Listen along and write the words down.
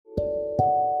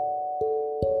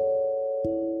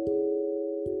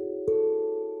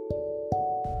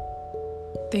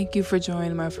Thank you for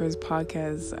joining my first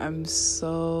podcast. I'm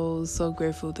so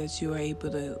grateful that you are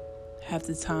able to have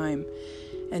the time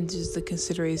and just the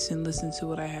consideration, listen to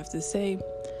what I have to say.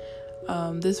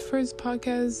 This first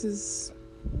podcast is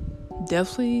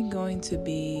definitely going to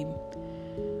be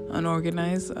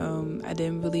unorganized. I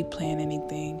didn't really plan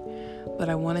anything, but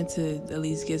I wanted to at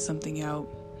least get something out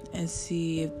and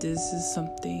see if this is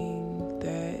something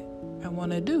that I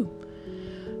want to do.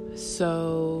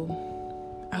 So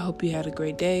I hope you had a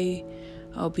great day.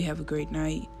 I hope you have a great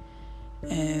night.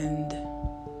 And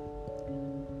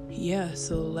yeah,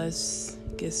 so let's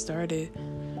get started.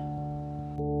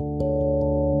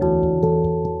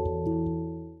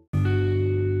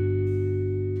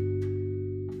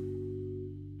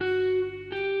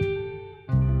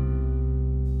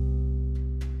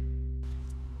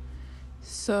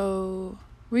 So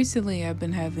recently I've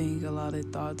been having a lot of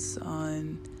thoughts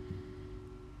on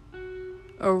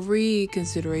or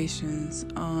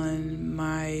reconsiderations on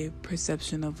my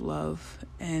perception of love,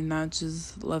 and not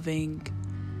just loving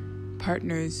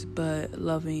partners, but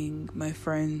loving my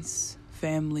friends,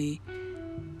 family,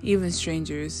 even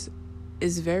strangers.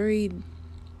 Is very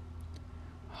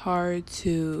hard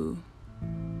to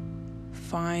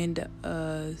find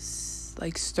a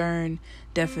stern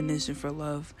definition for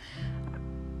love.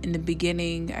 In the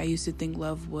beginning, I used to think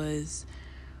love was,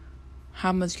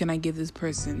 how much can I give this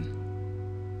person?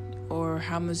 Or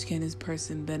how much can this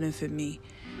person benefit me?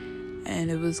 And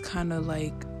it was kind of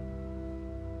like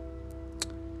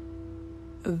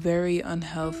a very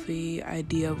unhealthy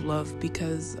idea of love,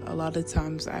 because a lot of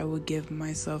times I would give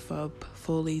myself up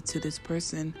fully to this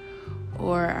person,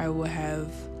 or I would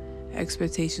have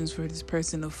expectations for this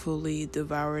person to fully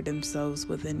devour themselves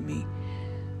within me.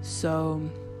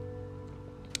 So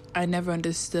I never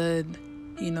understood,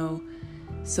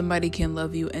 somebody can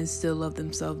love you and still love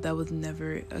themselves. That was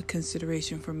never a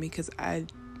consideration for me, because I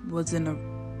wasn't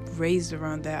raised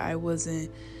around that. I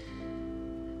wasn't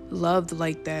loved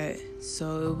like that.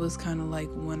 So it was kind of like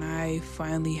when I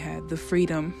finally had the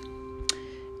freedom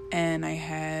and I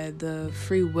had the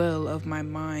free will of my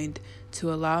mind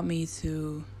to allow me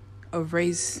to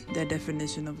erase that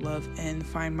definition of love and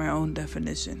find my own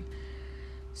definition.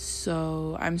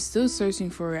 So I'm still searching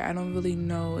for it. I don't really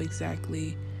know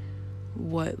exactly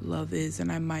what love is,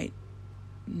 and I might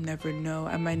never know.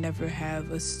 I might never have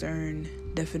a stern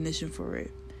definition for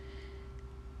it,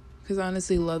 because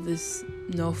honestly, love is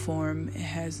no form. It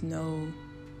has no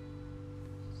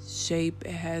shape.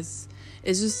 It's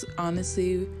just,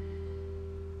 honestly,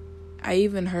 I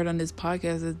even heard on this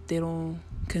podcast that they don't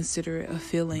consider it a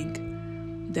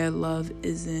feeling, that love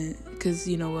isn't, because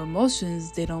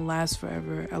emotions, they don't last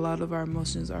forever. A lot of our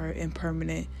emotions are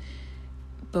impermanent.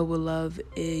 But with love,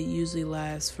 it usually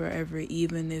lasts forever,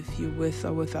 even if you're with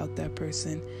or without that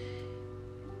person.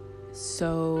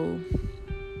 So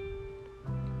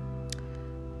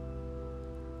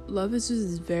love is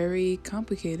just very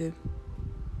complicated.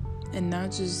 And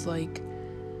not just like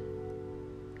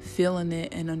feeling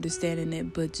it and understanding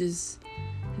it, but just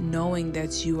knowing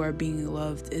that you are being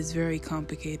loved is very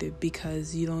complicated,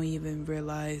 because you don't even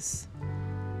realize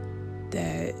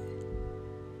that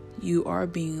you are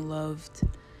being loved,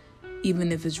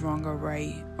 even if it's wrong or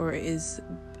right, or is,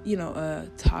 a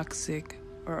toxic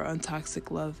or untoxic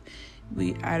love.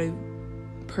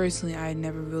 I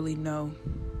never really know.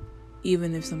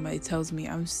 Even if somebody tells me,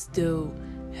 I'm still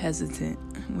hesitant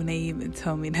when they even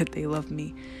tell me that they love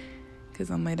me,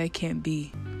 because I'm like, that can't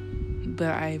be.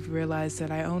 But I've realized that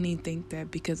I only think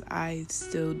that because I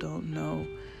still don't know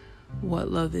what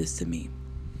love is to me.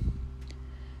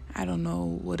 I don't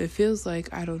know what it feels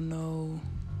like. I don't know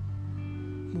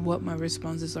what my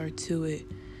responses are to it.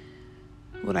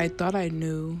 What I thought I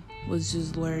knew was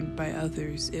just learned by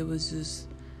others. It was just,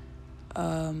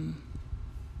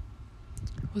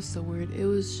 what's the word? It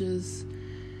was just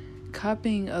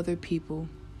copying other people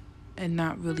and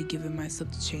not really giving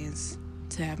myself the chance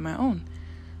to have my own.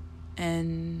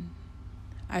 And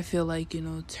I feel like,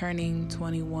 turning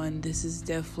 21, this is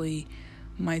definitely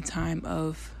my time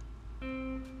of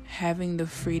having the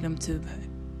freedom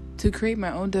to create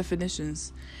my own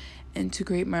definitions and to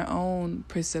create my own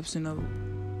perception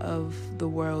of the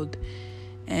world,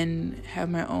 and have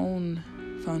my own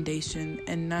foundation,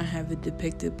 and not have it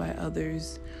depicted by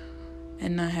others,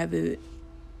 and not have it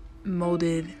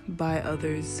molded by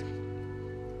others.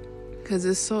 Because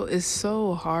it's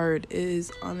so hard. It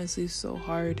is honestly so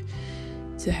hard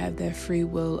to have that free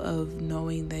will of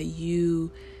knowing that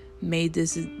you made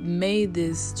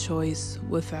this choice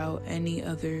without any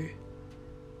other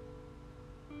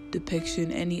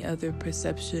depiction, any other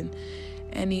perception,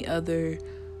 any other,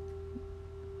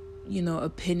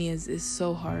 opinions. Is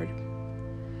so hard.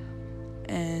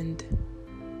 And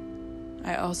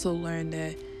I also learned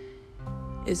that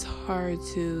it's hard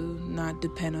to not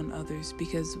depend on others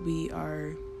because we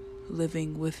are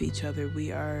living with each other.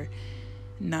 We are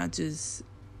not just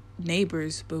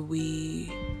neighbors, but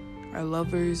we are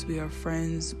lovers, we are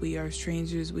friends, we are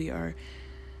strangers, we are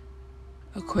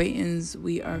acquaintance,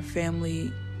 we are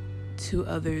family to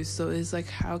others. So it's like,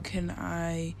 how can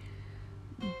I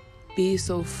be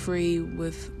so free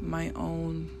with my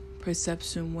own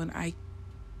perception when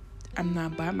I'm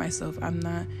not by myself? I'm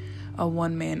not a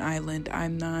one-man island.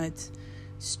 I'm not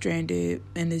stranded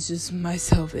and it's just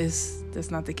myself. That's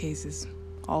not the case. It's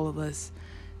all of us.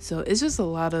 So it's just a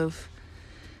lot of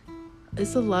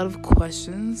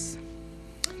questions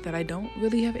that I don't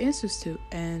really have answers to,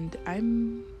 and I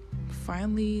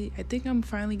think I'm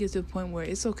finally getting to a point where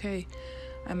it's okay.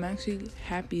 I'm actually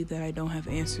happy that I don't have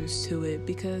answers to it,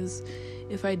 because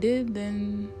if I did,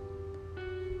 then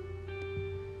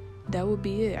that would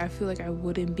be it. I feel like I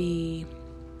wouldn't be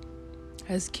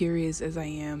as curious as I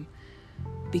am,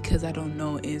 because I don't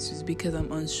know answers, because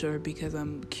I'm unsure, because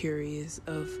I'm curious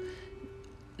of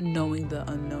knowing the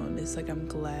unknown. It's like I'm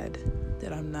glad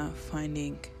that I'm not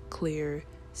finding clear,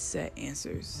 set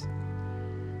answers.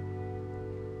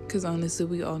 Because honestly,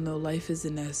 we all know life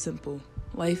isn't that simple.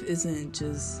 Life isn't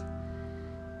just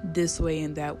this way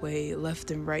and that way,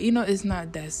 left and right. It's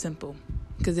not that simple.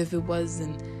 Because if it was,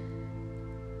 then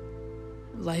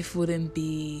life wouldn't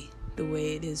be the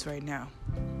way it is right now.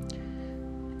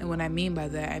 And what I mean by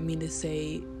that, I mean to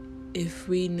say, if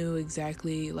we knew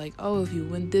exactly, like, oh, if you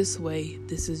went this way,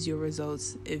 this is your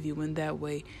results. If you went that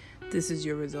way, this is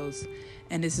your results.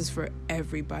 And this is for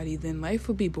everybody, then life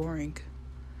would be boring.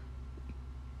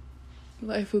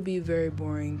 Life would be very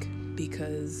boring,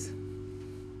 because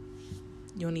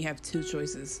you only have two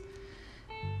choices.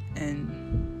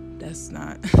 And that's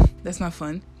not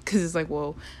fun. Because it's like,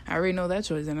 well, I already know that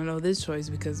choice, and I know this choice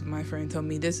because my friend told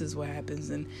me this is what happens.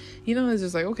 And, it's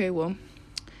just like, okay, well,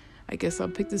 I guess I'll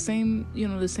pick the same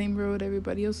road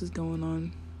everybody else is going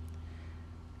on.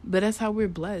 But that's how we're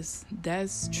blessed.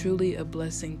 That's truly a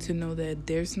blessing, to know that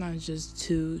there's not just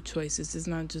two choices. It's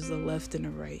not just a left and a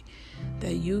right.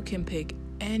 That you can pick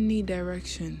any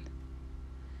direction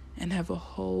and have a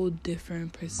whole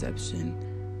different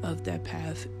perception of that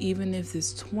path. Even if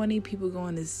there's 20 people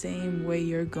going the same way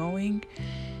you're going,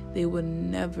 they will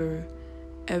never,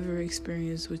 ever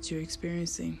experience what you're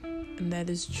experiencing. And that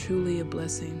is truly a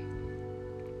blessing.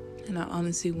 And I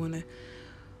honestly want to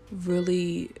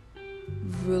really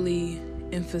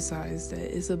emphasize that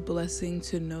it's a blessing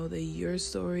to know that your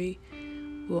story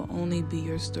will only be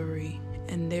your story,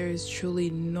 and there is truly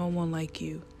no one like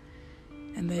you,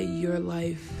 and that your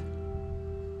life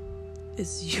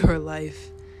is your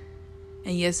life.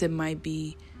 And yes, it might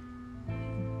be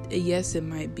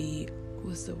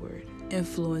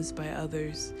influenced by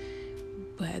others,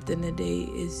 but at the end of the day,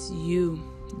 it's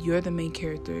you're the main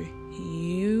character.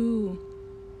 You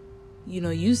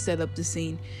set up the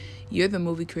scene. You're the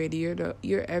movie creator.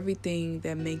 You're everything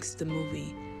that makes the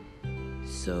movie.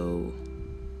 So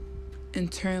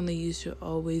internally, you should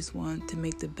always want to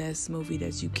make the best movie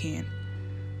that you can,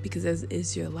 because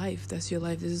it's your life. That's your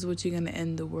life. This is what you're going to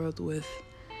end the world with.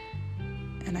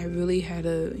 And I really had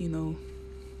in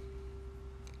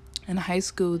high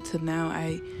school to now,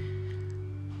 I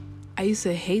used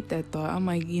to hate that thought. I'm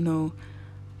like,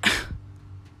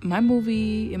 my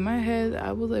movie, in my head,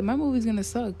 I was like, my movie's going to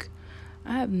suck.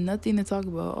 I have nothing to talk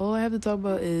about. All I have to talk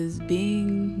about is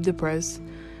being depressed,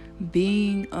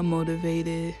 being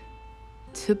unmotivated,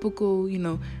 typical,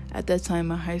 at that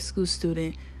time, a high school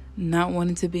student, not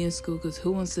wanting to be in school, because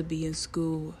who wants to be in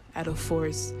school at a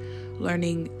force,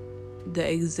 learning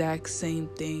the exact same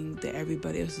thing that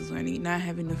everybody else is learning, not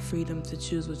having the freedom to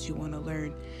choose what you want to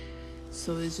learn.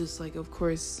 So it's just like, of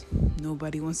course,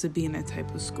 nobody wants to be in that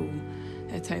type of school,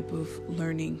 that type of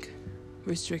learning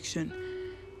restriction.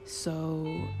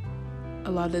 So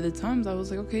a lot of the times I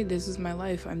was like, okay, this is my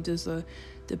life. I'm just a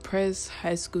depressed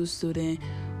high school student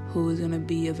who is going to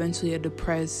be eventually a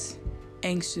depressed,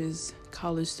 anxious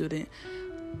college student.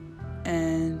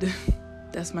 And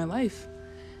that's my life.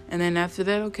 And then after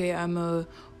that, okay, I'm a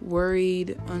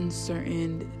worried,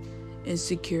 uncertain,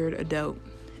 insecure adult.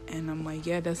 And I'm like,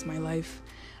 yeah, that's my life.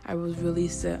 I was really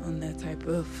set on that type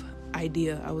of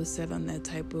idea. I was set on that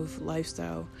type of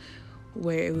lifestyle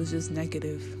where it was just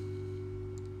negative.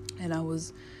 And I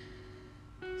was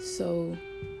so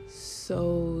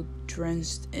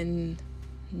drenched in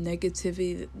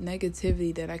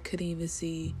negativity that I couldn't even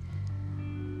see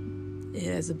it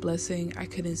as a blessing. I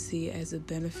couldn't see it as a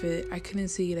benefit. I couldn't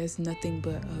see it as nothing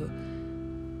but a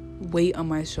weight on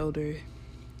my shoulder.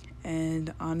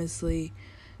 And honestly,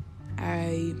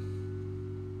 I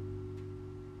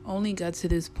only got to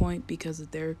this point because of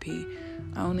therapy.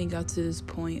 I only got to this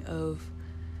point of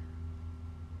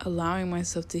allowing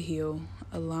myself to heal,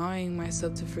 allowing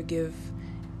myself to forgive,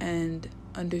 and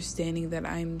understanding that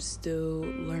I'm still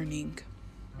learning.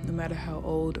 No matter how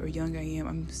old or young I am,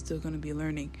 I'm still going to be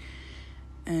learning.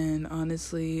 And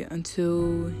honestly,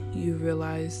 until you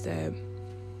realize that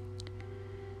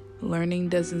learning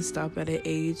doesn't stop at an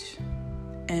age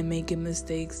and making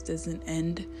mistakes doesn't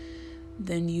end,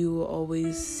 then you will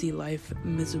always see life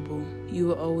miserable. You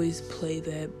will always play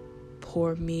that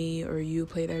poor me, or you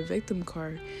play that victim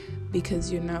card,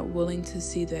 because you're not willing to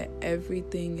see that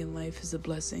everything in life is a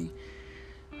blessing,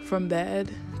 from bad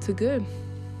to good.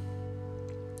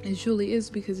 It truly is,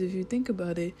 because if you think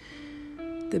about it,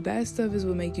 the bad stuff is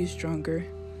what makes you stronger.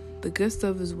 The good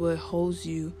stuff is what holds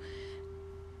you.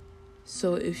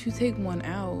 So if you take one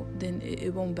out, then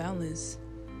it won't balance.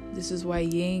 This is why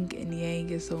yin and yang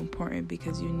is so important,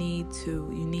 because you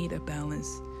need a balance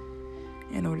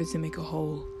in order to make a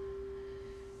whole.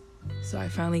 So I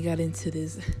finally got into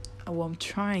this, I'm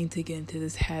trying to get into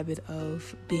this habit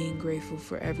of being grateful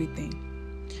for everything.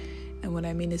 And what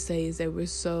I mean to say is that we're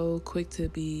so quick to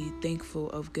be thankful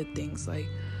of good things, like,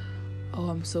 oh,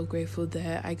 I'm so grateful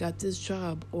that I got this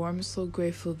job, or I'm so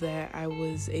grateful that I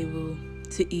was able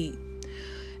to eat,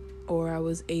 or I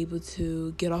was able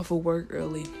to get off of work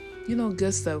early.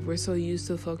 Good stuff. We're so used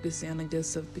to focusing on the good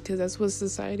stuff because that's what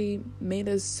society made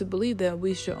us to believe, that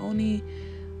we should only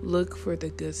look for the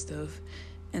good stuff,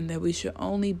 and that we should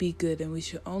only be good, and we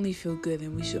should only feel good,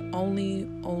 and we should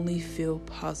only feel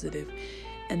positive.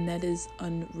 And that is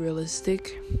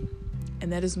unrealistic,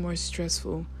 and that is more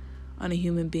stressful on a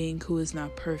human being who is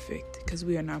not perfect, because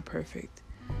we are not perfect.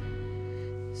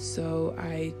 So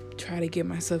I try to get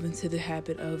myself into the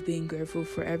habit of being grateful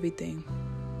for everything,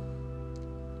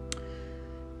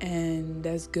 and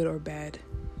that's good or bad.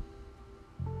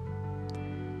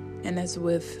 And that's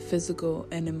with physical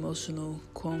and emotional,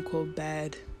 quote unquote,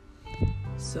 bad.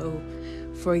 So,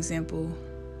 for example,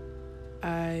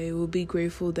 I will be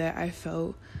grateful that I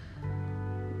felt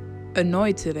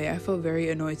annoyed today. I felt very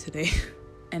annoyed today.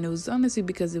 And it was honestly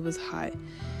because it was hot.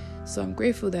 So I'm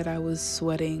grateful that I was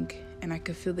sweating and I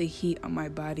could feel the heat on my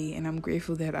body. And I'm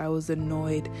grateful that I was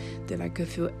annoyed, that I could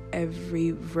feel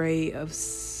every ray of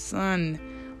sun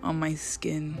on my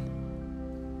skin.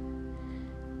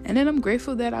 And then I'm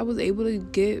grateful that I was able to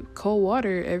get cold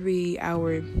water every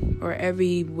hour or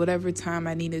every whatever time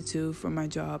I needed to for my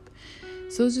job.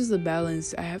 So it's just a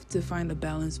balance. I have to find a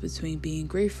balance between being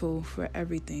grateful for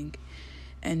everything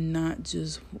and not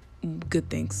just good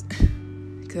things,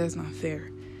 because that's not fair.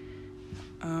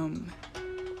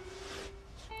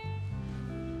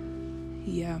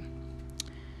 Yeah.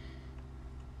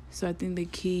 So I think the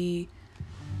key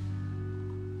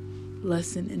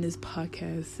lesson in this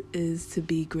podcast is to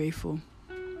be grateful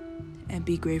and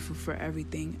be grateful for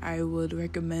everything. I would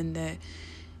recommend that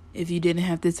if you didn't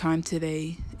have the time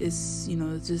today, it's,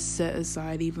 just set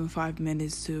aside even 5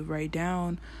 minutes to write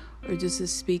down, or just to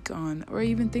speak on, or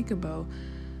even think about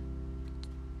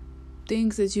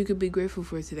things that you could be grateful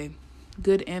for today,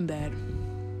 good and bad.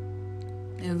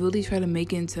 And really try to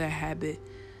make it into a habit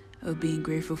of being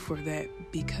grateful for that,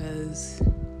 because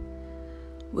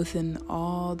within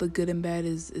all the good and bad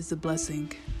is a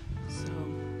blessing. So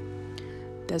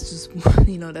that's just,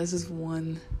 that's just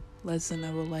one lesson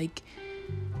I would like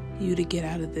you to get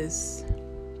out of this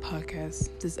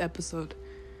podcast, this episode.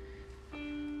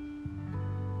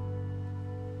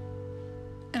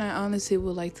 And I honestly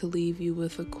would like to leave you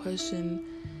with a question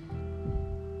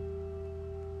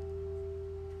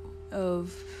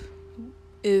of,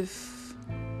 if,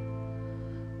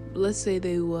 let's say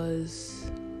there was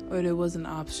an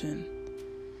option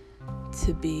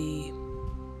to be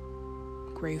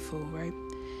grateful, right?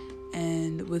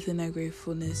 And within that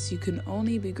gratefulness, you can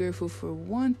only be grateful for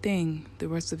one thing the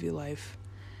rest of your life.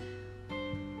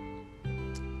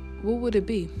 What would it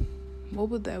be? What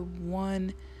would that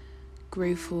one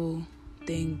grateful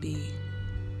thing be?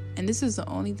 And this is the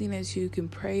only thing that you can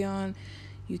pray on,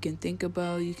 you can think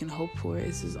about, you can hope for.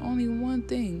 This is only one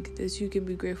thing that you can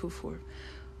be grateful for.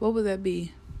 What would that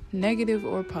be? Negative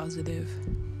or positive?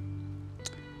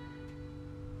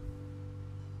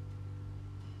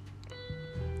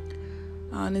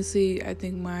 Honestly, I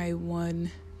think my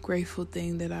one grateful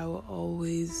thing that I will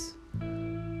always,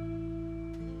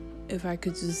 if I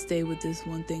could just stay with this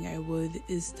one thing, I would,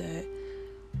 is that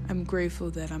I'm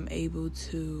grateful that I'm able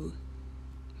to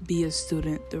be a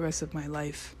student the rest of my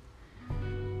life.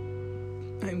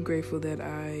 I'm grateful that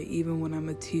even when I'm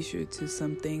a teacher to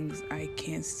some things, I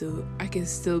can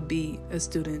still be a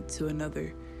student to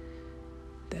another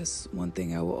That's one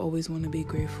thing I will always want to be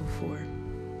grateful for.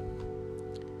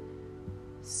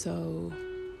 So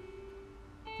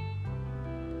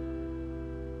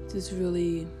just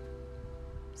really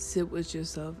sit with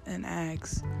yourself and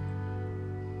ask,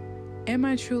 am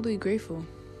I truly grateful?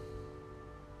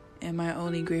 Am I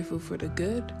only grateful for the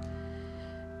good?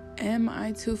 Am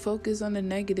I too focused on the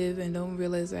negative and don't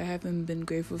realize I haven't been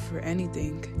grateful for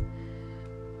anything?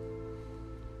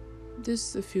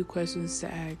 Just a few questions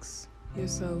to ask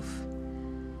yourself,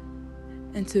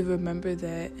 and to remember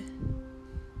that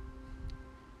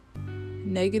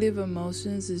negative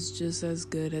emotions is just as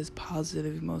good as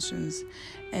positive emotions,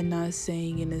 and not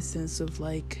saying in a sense of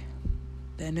like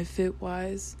benefit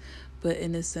wise, but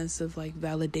in a sense of like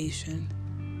validation.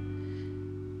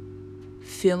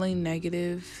 Feeling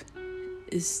negative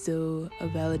is still a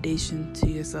validation to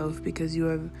yourself, because you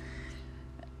are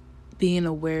being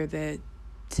aware that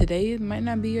today it might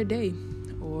not be your day,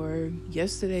 or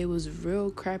yesterday was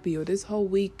real crappy, or this whole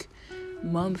week,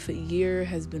 month, year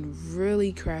has been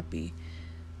really crappy.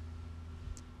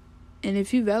 And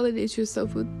if you validate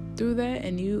yourself through that,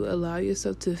 and you allow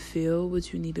yourself to feel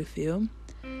what you need to feel,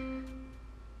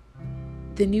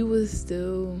 then you will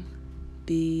still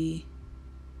be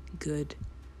good.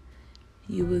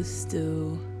 You will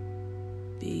still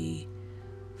be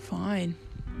fine.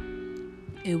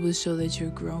 It will show that you're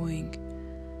growing.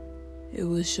 It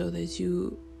will show that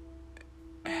you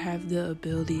have the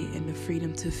ability and the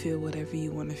freedom to feel whatever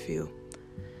you want to feel.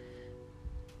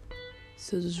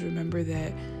 So just remember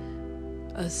that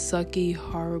a sucky,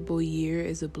 horrible year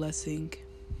is a blessing,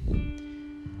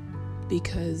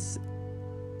 because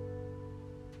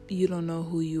you don't know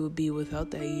who you would be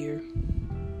without that year.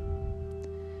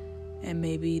 And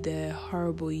maybe that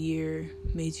horrible year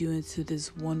made you into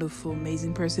this wonderful,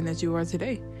 amazing person that you are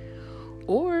today.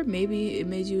 Or maybe it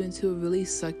made you into a really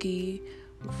sucky,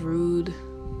 rude,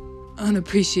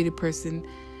 unappreciated person.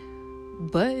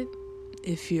 But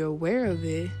if you're aware of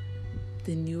it,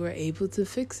 then you are able to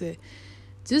fix it.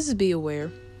 Just be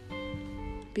aware.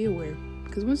 Be aware.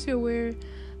 Because once you're aware,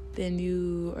 then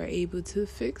you are able to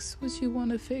fix what you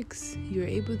want to fix. You're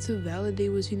able to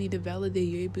validate what you need to validate.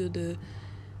 You're able to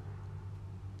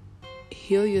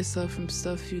heal yourself from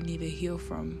stuff you need to heal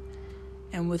from.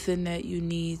 And within that, you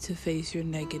need to face your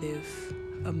negative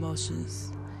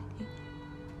emotions.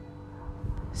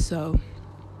 So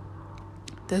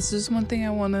that's just one thing I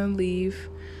want to leave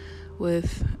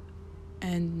with.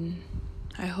 And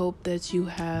I hope that you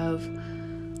have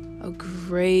a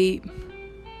great,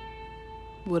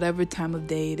 whatever time of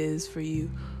day it is for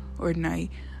you, or night.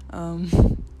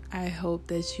 I hope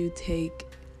that you take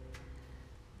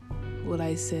what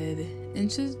I said and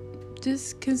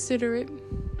just consider it,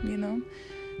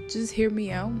 just hear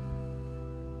me out.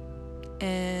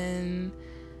 And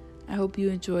I hope you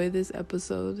enjoy this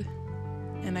episode,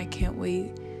 and I can't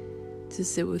wait to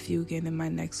sit with you again in my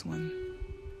next one.